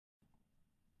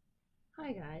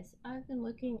Hi guys, I've been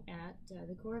looking at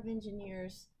the Corps of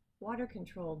Engineers water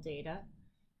control data,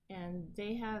 and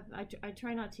they have, I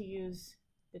try not to use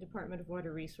the Department of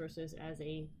Water Resources as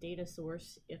a data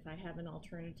source if I have an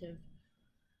alternative.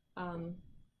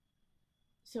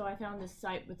 So I found this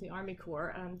site with the Army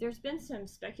Corps. There's been some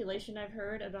speculation I've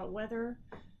heard about whether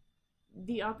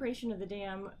the operation of the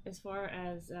dam as far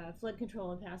as flood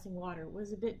control and passing water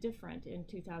was a bit different in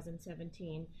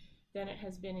 2017 than it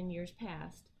has been in years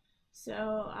past.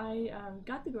 So I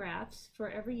got the graphs for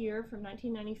every year from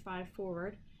 1995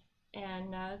 forward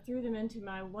and threw them into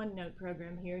my OneNote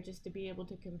program here just to be able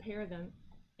to compare them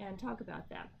and talk about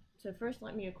that. So first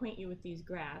let me acquaint you with these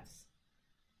graphs.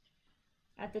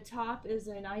 At the top is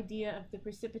an idea of the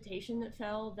precipitation that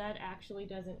fell. That actually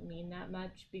doesn't mean that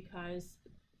much because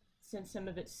since some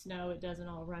of it's snow, it doesn't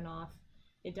all run off.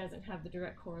 It doesn't have the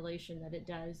direct correlation that it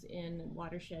does in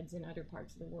watersheds in other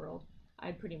parts of the world.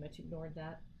 I pretty much ignored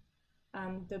that.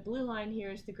 The blue line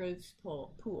here is the gross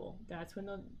pool. That's when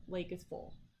the lake is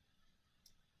full.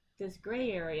 This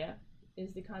gray area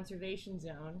is the conservation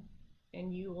zone,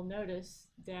 and you will notice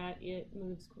that it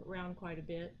moves around quite a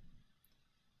bit.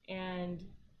 And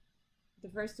the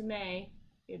 1st of May,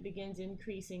 it begins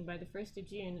increasing. By the 1st of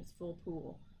June, it's full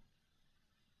pool.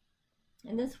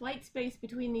 And this white space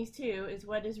between these two is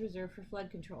what is reserved for flood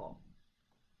control.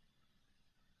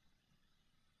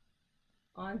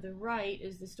 On the right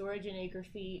is the storage in acre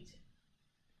feet,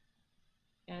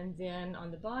 and then on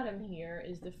the bottom here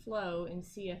is the flow in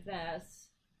CFS.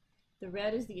 The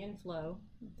red is the inflow,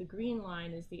 the green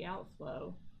line is the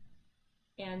outflow,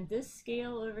 and this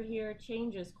scale over here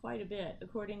changes quite a bit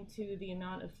according to the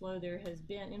amount of flow there has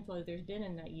been, inflow there's been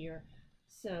in that year.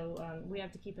 So we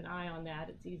have to keep an eye on that.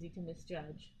 It's easy to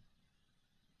misjudge.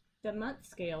 The month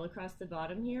scale across the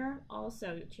bottom here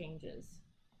also changes.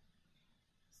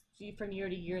 From year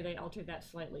to year they alter that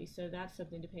slightly, so that's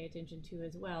something to pay attention to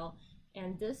as well.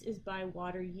 And this is by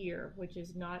water year, which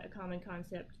is not a common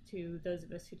concept to those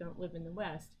of us who don't live in the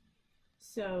West.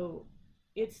 So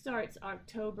it starts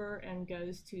October and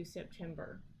goes to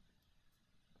September.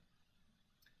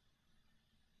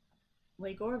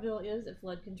 Lake Oroville is a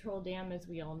flood control dam, as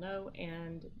we all know,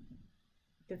 and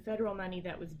the federal money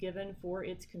that was given for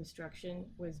its construction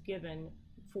was given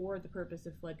for the purpose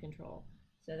of flood control.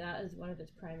 So that is one of its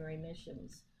primary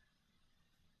missions.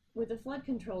 With a flood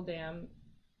control dam,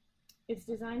 it's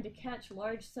designed to catch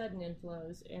large sudden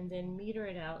inflows and then meter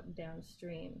it out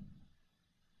downstream.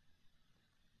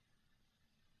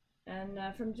 And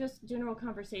from just general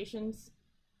conversations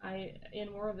in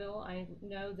Oroville, I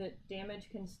know that damage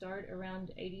can start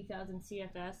around 80,000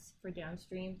 CFS for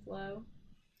downstream flow.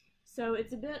 So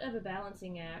it's a bit of a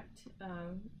balancing act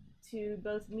to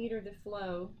both meter the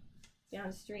flow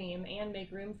downstream and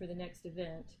make room for the next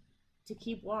event, to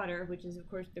keep water, which is of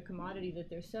course the commodity that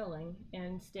they're selling,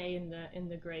 and stay in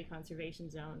the gray conservation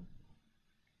zone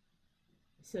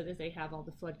so that they have all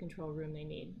the flood control room they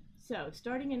need. So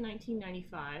starting in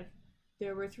 1995,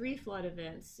 there were 3 flood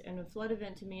events, and a flood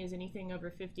event to me is anything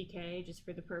over 50K, just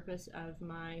for the purpose of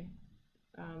my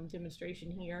demonstration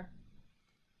here.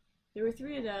 There were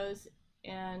 3 of those,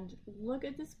 and look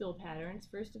at the spill patterns.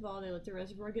 First of all, they let the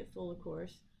reservoir get full, of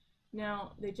course.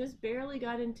 Now, they just barely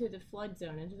got into the flood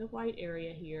zone, into the white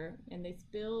area here, and they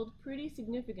spilled pretty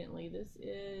significantly. This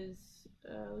is,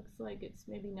 looks like it's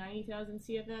maybe 90,000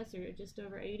 CFS, or just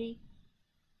over 80,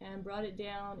 and brought it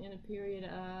down in a period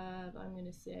of, I'm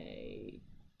going to say,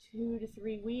 2 to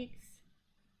 3 weeks.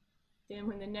 Then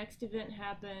when the next event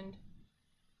happened,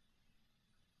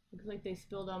 looks like they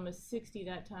spilled almost 60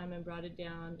 that time and brought it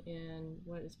down in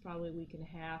what is probably a week and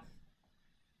a half.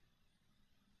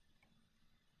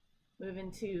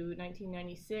 Moving to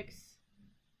 1996,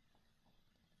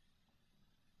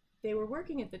 they were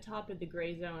working at the top of the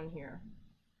gray zone here.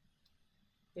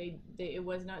 It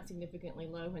was not significantly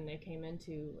low when they came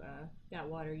into that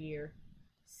water year.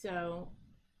 So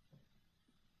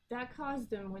that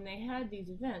caused them, when they had these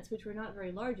events, which were not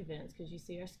very large events, because you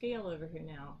see our scale over here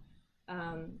now,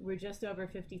 we're just over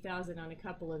 50,000 on a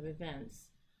couple of events.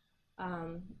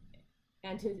 And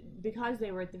because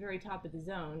they were at the very top of the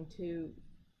zone, to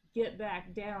get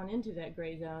back down into that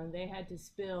gray zone, they had to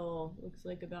spill, looks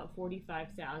like about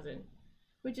 45,000,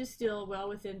 which is still well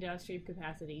within downstream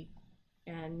capacity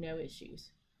and no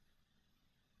issues.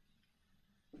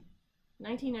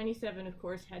 1997, of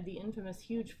course, had the infamous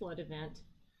huge flood event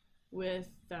with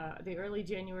the early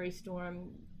January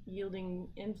storm yielding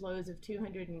inflows of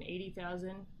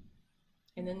 280,000,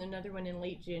 and then another one in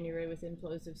late January with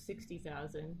inflows of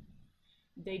 60,000.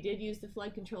 They did use the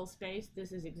flood control space.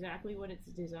 This is exactly what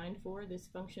it's designed for. This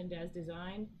functioned as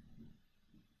designed.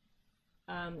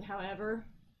 However,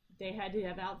 they had to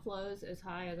have outflows as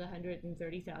high as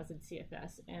 130,000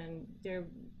 CFS, and there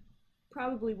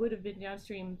probably would have been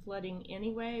downstream flooding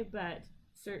anyway, but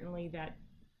certainly that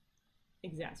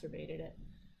exacerbated it.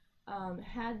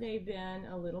 Had they been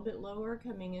a little bit lower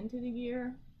coming into the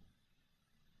year,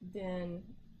 then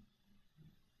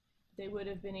they would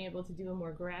have been able to do a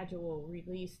more gradual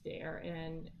release there.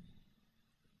 And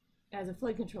as a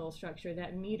flood control structure,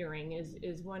 that metering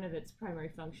is one of its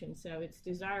primary functions, so it's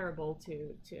desirable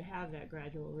to have that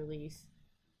gradual release.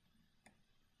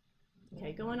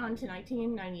 Okay, going on to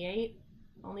 1998,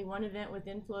 only one event with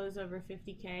inflows over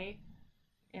 50K,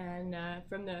 and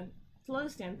from the flow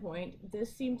standpoint,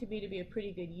 this seemed to be a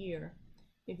pretty good year.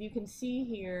 If you can see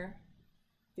here,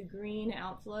 the green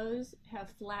outflows have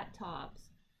flat tops,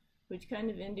 which kind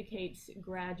of indicates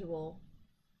gradual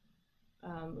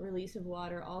release of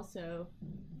water. Also,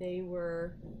 they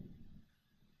were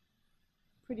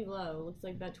pretty low. Looks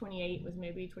like about 28 was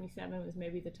maybe 27 was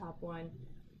maybe the top one.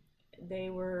 They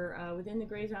were within the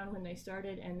gray zone when they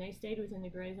started, and they stayed within the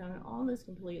gray zone almost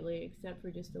completely, except for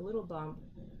just a little bump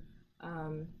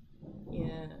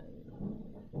in,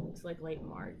 looks like late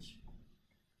March.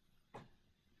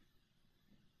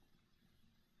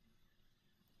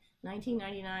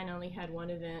 '99 only had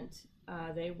one event.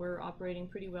 They were operating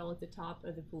pretty well at the top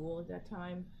of the pool at that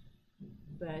time,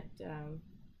 but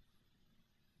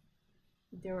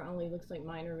there were only, looks like,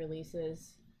 minor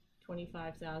releases,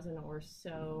 25,000 or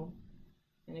so.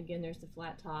 And again, there's the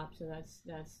flat top, so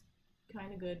that's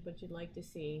kind of good, what you'd like to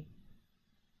see.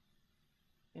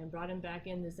 And brought them back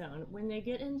in the zone. When they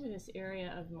get into this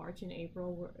area of March and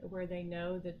April, where they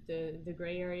know that the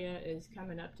gray area is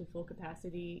coming up to full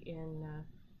capacity in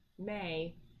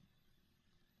May,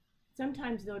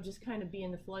 sometimes they'll just kind of be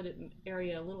in the flooded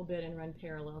area a little bit and run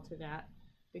parallel to that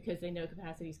because they know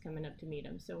capacity is coming up to meet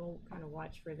them. So we'll kind of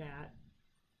watch for that.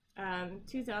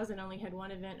 2000 only had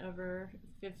one event over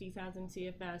 50,000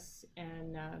 CFS,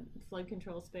 and flood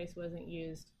control space wasn't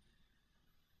used.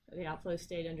 The outflow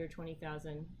stayed under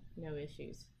 20,000, no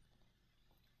issues.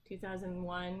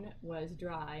 2001 was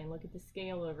dry, and look at the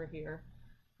scale over here.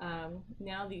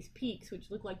 Now these peaks,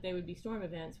 which look like they would be storm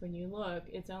events, when you look,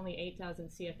 it's only 8,000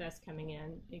 CFS coming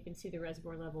in. You can see the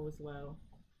reservoir level was low.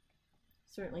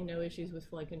 Certainly no issues with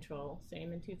flood control.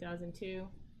 Same in 2002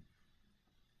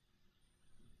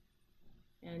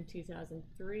 and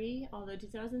 2003, although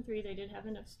 2003 they did have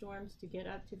enough storms to get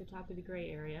up to the top of the gray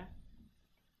area.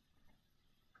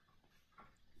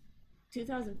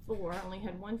 2004 only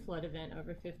had one flood event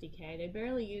over 50K. They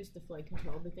barely used the flood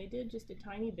control, but they did just a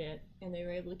tiny bit, and they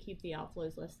were able to keep the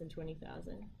outflows less than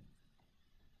 20,000.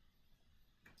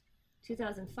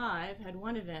 2005 had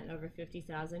one event over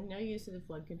 50,000, no use of the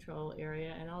flood control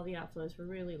area, and all the outflows were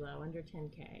really low, under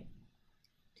 10K.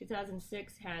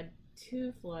 2006 had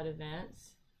two flood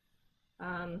events.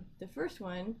 The first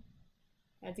one,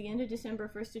 at the end of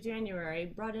December, 1st of January,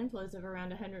 brought inflows of around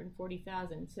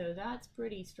 140,000, so that's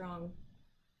pretty strong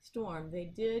storm. They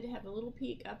did have a little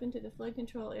peak up into the flood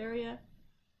control area,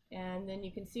 and then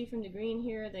you can see from the green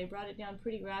here, they brought it down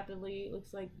pretty rapidly. It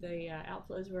looks like the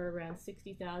outflows were around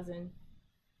 60,000,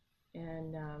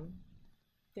 and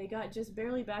they got just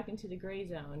barely back into the gray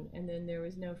zone, and then there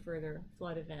was no further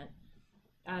flood event.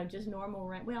 Just normal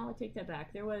rain. Well, I take that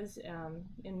back. There was,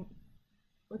 in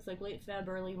looks like late Feb,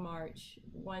 early March,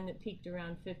 one that peaked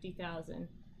around 50,000,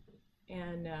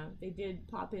 and they did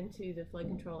pop into the flood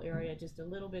control area just a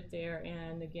little bit there,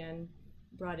 and again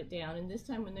brought it down. And this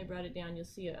time when they brought it down, you'll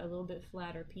see a little bit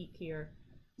flatter peak here,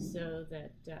 so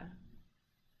that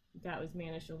that was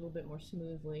managed a little bit more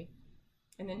smoothly.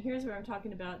 And then here's where I'm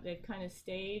talking about they've kind of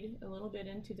stayed a little bit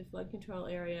into the flood control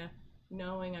area,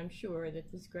 knowing, I'm sure,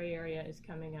 that this gray area is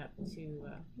coming up to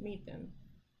meet them.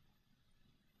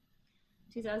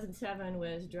 2007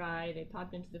 was dry. They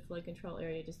popped into the flood control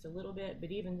area just a little bit,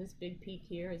 but even this big peak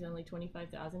here is only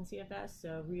 25,000 CFS,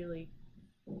 so really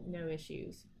no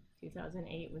issues.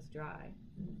 2008 was dry.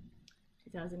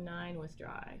 2009 was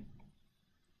dry.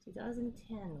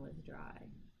 2010 was dry.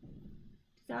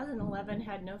 2011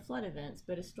 had no flood events,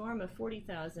 but a storm of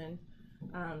 40,000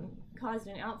 caused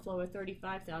an outflow of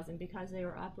 35,000 because they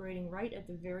were operating right at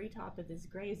the very top of this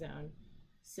gray zone.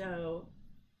 So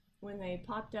when they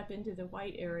popped up into the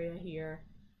white area here,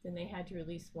 then they had to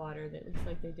release water. That looks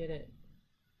like they did it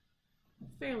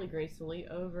fairly gracefully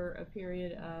over a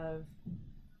period of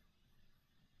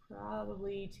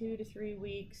probably 2 to 3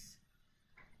 weeks.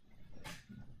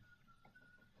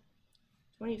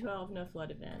 2012, no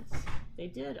flood events. They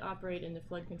did operate in the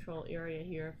flood control area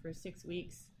here for 6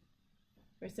 weeks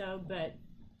or so, but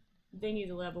they knew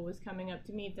the level was coming up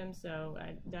to meet them, so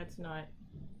that's not,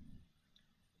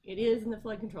 it is in the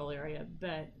flood control area,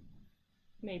 but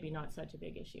maybe not such a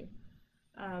big issue.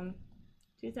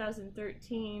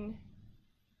 2013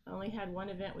 only had one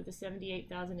event with a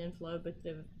 78,000 inflow, but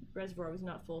the reservoir was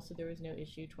not full, so there was no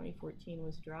issue. 2014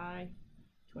 was dry.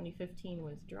 2015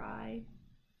 was dry.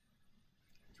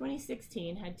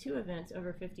 2016 had two events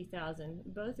over 50,000.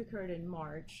 Both occurred in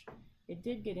March. It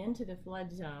did get into the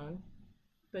flood zone,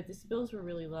 but the spills were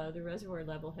really low. The reservoir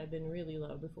level had been really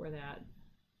low before that,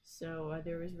 so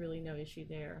there was really no issue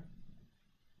there.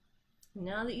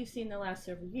 Now that you've seen the last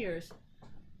several years,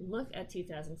 look at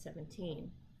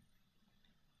 2017.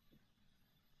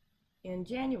 In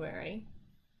January,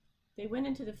 they went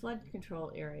into the flood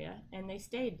control area and they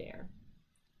stayed there.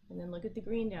 And then look at the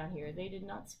green down here. They did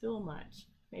not spill much,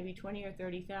 maybe 20 or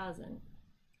 30,000.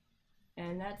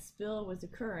 And that spill was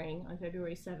occurring on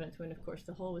February 7th when, of course,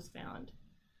 the hole was found.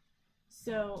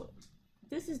 So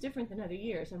this is different than other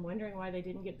years. I'm wondering why they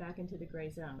didn't get back into the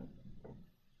gray zone.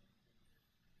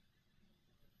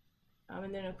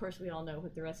 And then, of course, we all know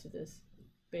what the rest of this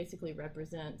basically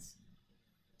represents.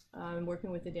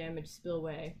 Working with the damaged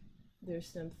spillway, there's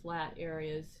some flat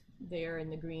areas there in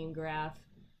the green graph,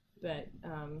 but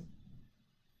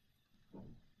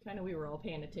kind of we were all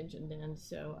paying attention then,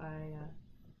 so I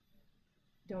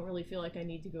don't really feel like I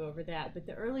need to go over that. But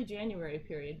the early January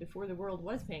period, before the world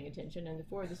was paying attention and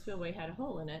before the spillway had a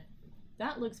hole in it,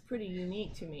 that looks pretty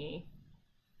unique to me,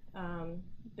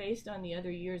 based on the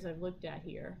other years I've looked at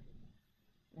here.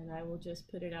 And I will just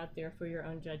put it out there for your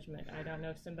own judgment. I don't know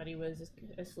if somebody was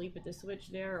asleep at the switch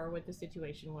there or what the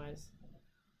situation was.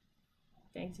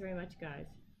 Thanks very much, guys.